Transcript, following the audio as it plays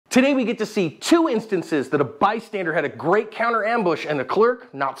Today we get to see two instances that a bystander had a great counter ambush and the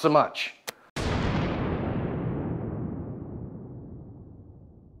clerk not so much.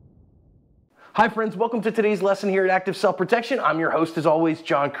 Hi friends, welcome to today's lesson here at Active Self-Protection. I'm your host as always,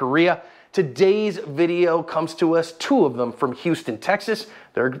 John Correa. Today's video comes to us, two of them from Houston, Texas.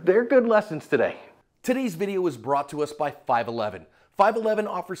 They're good lessons today. Today's video is brought to us by 511. 511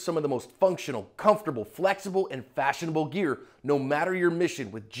 offers some of the most functional, comfortable, flexible, and fashionable gear, no matter your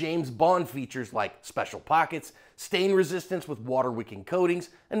mission, with James Bond features like special pockets, stain resistance with water-wicking coatings,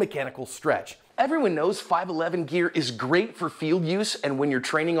 and mechanical stretch. Everyone knows 511 gear is great for field use and when you're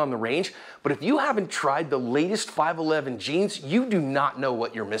training on the range, but if you haven't tried the latest 511 jeans, you do not know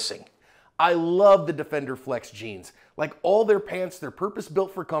what you're missing. I love the Defender Flex jeans. Like all their pants, they're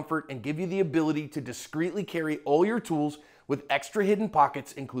purpose-built for comfort and give you the ability to discreetly carry all your tools with extra hidden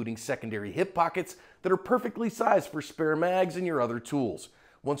pockets, including secondary hip pockets that are perfectly sized for spare mags and your other tools.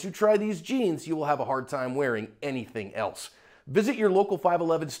 Once you try these jeans, you will have a hard time wearing anything else. Visit your local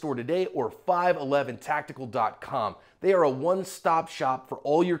 511 store today or 511tactical.com. They are a one-stop shop for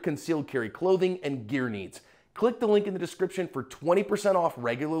all your concealed carry clothing and gear needs. Click the link in the description for 20% off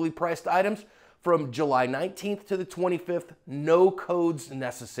regularly priced items from July 19th to the 25th. No codes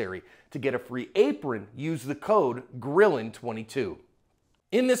necessary. To get a free apron, use the code GRILLIN22.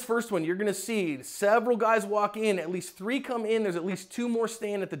 In this first one, you're going to see several guys walk in, at least 3 come in, there's at least 2 more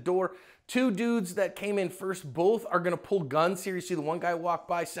staying at the door. 2 dudes that came in first, both are going to pull guns here. You see the one guy walk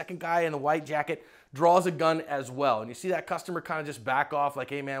by, second guy in the white jacket draws a gun as well. And you see that customer kind of just back off like,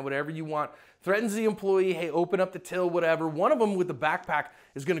 hey man, whatever you want. Threatens the employee, hey, open up the till, whatever. One of them with the backpack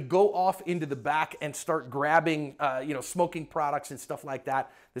is going to go off into the back and start grabbing, smoking products and stuff like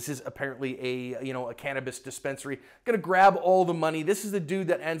that. This is apparently a cannabis dispensary. Going to grab all the money. This is the dude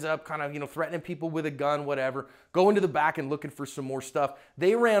that ends up kind of, threatening people with a gun, whatever. Go into the back and looking for some more stuff.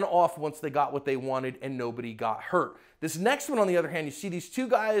 They ran off once they got what they wanted and nobody got hurt. This next one, on the other hand, you see these 2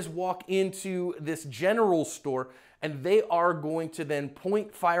 guys walk into this general store and they are going to then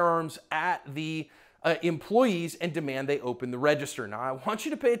point firearms at the employees and demand they open the register. Now, I want you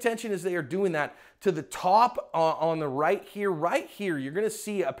to pay attention as they are doing that. To the top on the right here, you're going to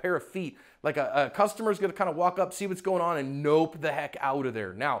see a pair of feet. Like a customer is going to kind of walk up, see what's going on, and nope the heck out of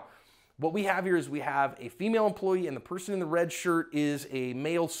there. Now, what we have here is we have a female employee and the person in the red shirt is a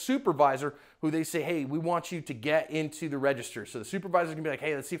male supervisor who they say, hey, we want you to get into the register. So the supervisor's gonna be like,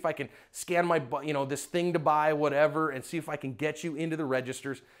 hey, let's see if I can scan my, this thing to buy, whatever, and see if I can get you into the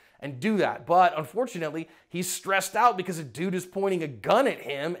registers and do that. But unfortunately, he's stressed out because a dude is pointing a gun at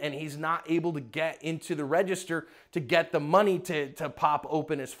him and he's not able to get into the register to get the money to pop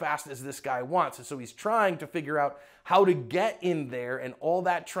open as fast as this guy wants. And so he's trying to figure out how to get in there, and all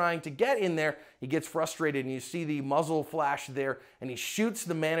that trying to get in there, he gets frustrated and you see the muzzle flash there and he shoots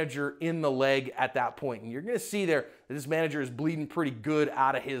the manager in the leg at that point. And you're gonna see there that this manager is bleeding pretty good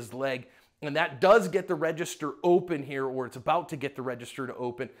out of his leg. And that does get the register open here, or it's about to get the register to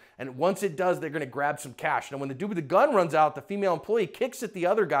open. And once it does, they're going to grab some cash. Now, when the dude with the gun runs out, the female employee kicks at the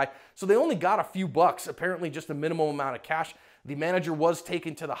other guy. So they only got a few bucks, apparently just a minimal amount of cash. The manager was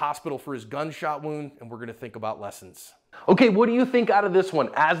taken to the hospital for his gunshot wound, and we're going to think about lessons. Okay, what do you think out of this one?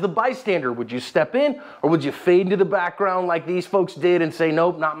 As the bystander, would you step in or would you fade into the background like these folks did and say,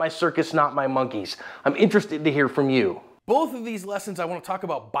 nope, not my circus, not my monkeys? I'm interested to hear from you. Both of these lessons, I want to talk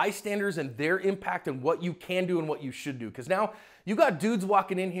about bystanders and their impact and what you can do and what you should do. Because now you got dudes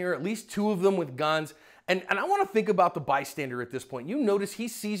walking in here, at least 2 of them with guns. And I want to think about the bystander at this point. You notice he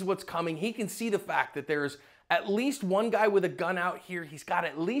sees what's coming. He can see the fact that there's at least 1 guy with a gun out here. He's got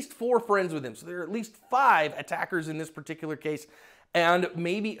at least 4 friends with him. So there are at least 5 attackers in this particular case, and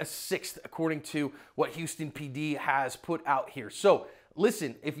maybe a 6th according to what Houston PD has put out here. So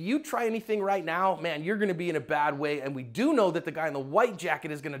listen, if you try anything right now, man, you're going to be in a bad way. And we do know that the guy in the white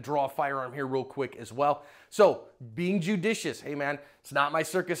jacket is going to draw a firearm here real quick as well. So being judicious, hey man, it's not my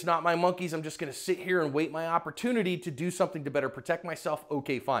circus, not my monkeys. I'm just going to sit here and wait my opportunity to do something to better protect myself.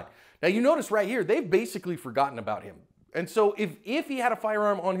 Okay, fine. Now you notice right here, they've basically forgotten about him. And so if he had a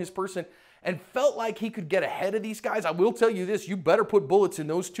firearm on his person and felt like he could get ahead of these guys, I will tell you this, you better put bullets in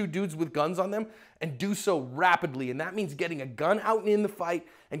those 2 dudes with guns on them and do so rapidly. And that means getting a gun out in the fight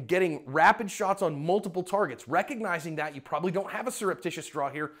and getting rapid shots on multiple targets, recognizing that you probably don't have a surreptitious draw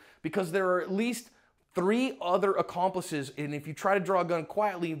here because there are at least 3 other accomplices, and if you try to draw a gun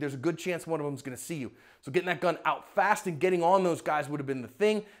quietly, there's a good chance one of them is going to see you. So getting that gun out fast and getting on those guys would have been the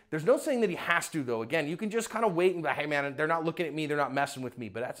thing. There's no saying that he has to, though. Again, you can just kind of wait and be like, hey man, they're not looking at me, they're not messing with me.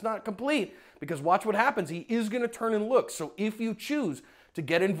 But that's not complete, because watch what happens. He is going to turn and look. So if you choose to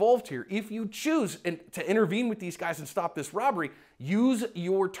get involved here, if you choose to intervene with these guys and stop this robbery, Use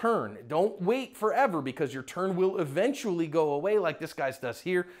your turn. Don't wait forever because your turn will eventually go away like this guy's does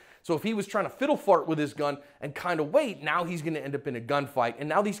here. So if he was trying to fiddle fart with his gun and kind of wait, now he's going to end up in a gunfight. And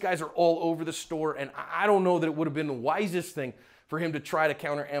now these guys are all over the store, and I don't know that it would have been the wisest thing for him to try to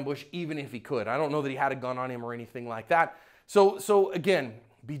counter ambush even if he could. I don't know that he had a gun on him or anything like that. So again,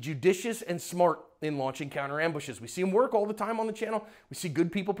 be judicious and smart in launching counter ambushes. We see them work all the time on the channel. We see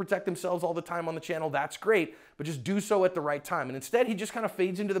good people protect themselves all the time on the channel. That's great, but just do so at the right time. And instead, he just kind of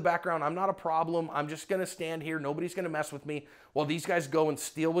fades into the background. I'm not a problem. I'm just going to stand here. Nobody's going to mess with me while these guys go and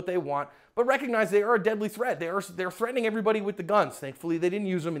steal what they want. But recognize they are a deadly threat. They're threatening everybody with the guns. Thankfully, they didn't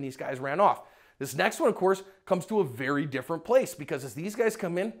use them, and these guys ran off. This next one, of course, comes to a very different place because as these guys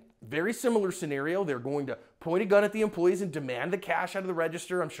come in, very similar scenario. They're going to point a gun at the employees and demand the cash out of the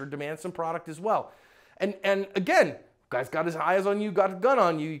register. I'm sure demand some product as well. And again, guy's got his eyes on you, got a gun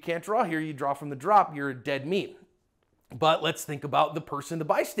on you. You can't draw here. You draw from the drop. You're a dead meat. But let's think about the person, the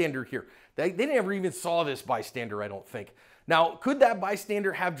bystander here. They never even saw this bystander, I don't think. Now, could that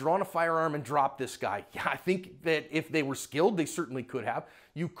bystander have drawn a firearm and dropped this guy? Yeah, I think that if they were skilled, they certainly could have.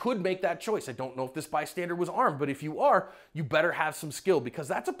 You could make that choice. I don't know if this bystander was armed, but if you are, you better have some skill because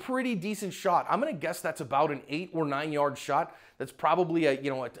that's a pretty decent shot. I'm going to guess that's about an 8 or 9 yard shot. That's probably a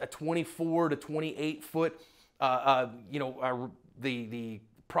 24 to 28 foot, the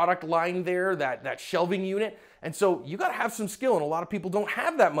product line there, that shelving unit. And so you got to have some skill, and a lot of people don't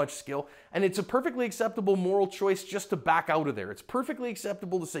have that much skill, and it's a perfectly acceptable moral choice just to back out of there. It's perfectly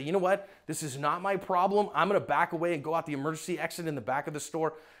acceptable to say, you know what, this is not my problem. I'm going to back away and go out the emergency exit in the back of the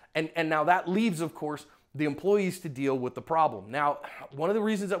store. And now that leaves, of course, the employees to deal with the problem. Now, one of the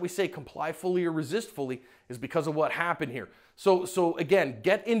reasons that we say comply fully or resist fully is because of what happened here. So again,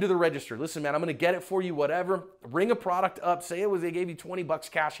 get into the register. Listen, man, I'm going to get it for you, whatever. Ring a product up. Say they gave you 20 bucks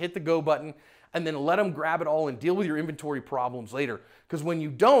cash, hit the go button, and then let them grab it all and deal with your inventory problems later. Because when you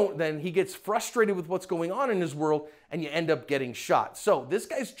don't, then he gets frustrated with what's going on in his world and you end up getting shot. So this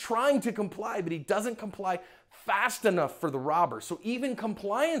guy's trying to comply, but he doesn't comply fast enough for the robber. So even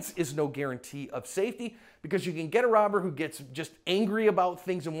compliance is no guarantee of safety because you can get a robber who gets just angry about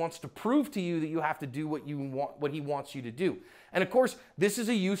things and wants to prove to you that you have to do what he wants you to do. And of course, this is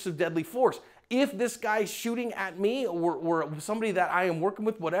a use of deadly force. If this guy's shooting at me or somebody that I am working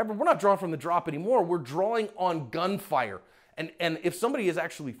with, whatever, we're not drawing from the drop anymore. We're drawing on gunfire. And if somebody is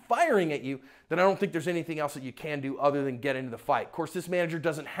actually firing at you, then I don't think there's anything else that you can do other than get into the fight. Of course, this manager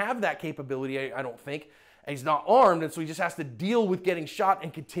doesn't have that capability, I don't think. And he's not armed, and so he just has to deal with getting shot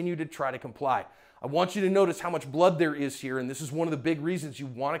and continue to try to comply. I want you to notice how much blood there is here, and this is one of the big reasons you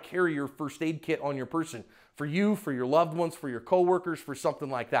want to carry your first aid kit on your person. For you, for your loved ones, for your coworkers, for something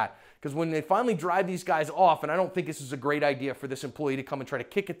like that. Because when they finally drive these guys off, and I don't think this is a great idea for this employee to come and try to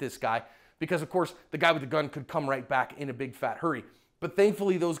kick at this guy, because of course the guy with the gun could come right back in a big fat hurry. But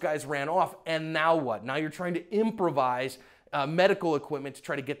thankfully those guys ran off, and now what? Now you're trying to improvise medical equipment to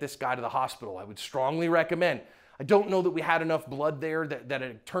try to get this guy to the hospital. I would strongly recommend. I don't know that we had enough blood there that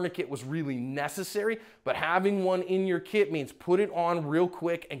a tourniquet was really necessary, but having one in your kit means put it on real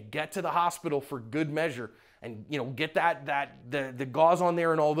quick and get to the hospital for good measure. And get the gauze on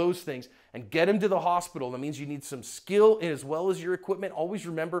there and all those things and get him to the hospital. That means you need some skill as well as your equipment. Always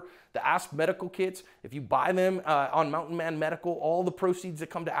remember the ASP medical kits. If you buy them on Mountain Man Medical, all the proceeds that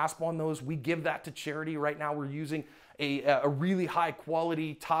come to ASP on those, we give that to charity. Right now we're using a really high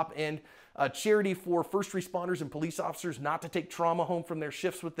quality, top end charity for first responders and police officers not to take trauma home from their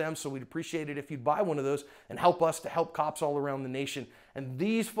shifts with them. So we'd appreciate it if you'd buy one of those and help us to help cops all around the nation. And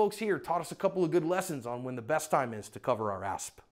these folks here taught us a couple of good lessons on when the best time is to cover our ASP.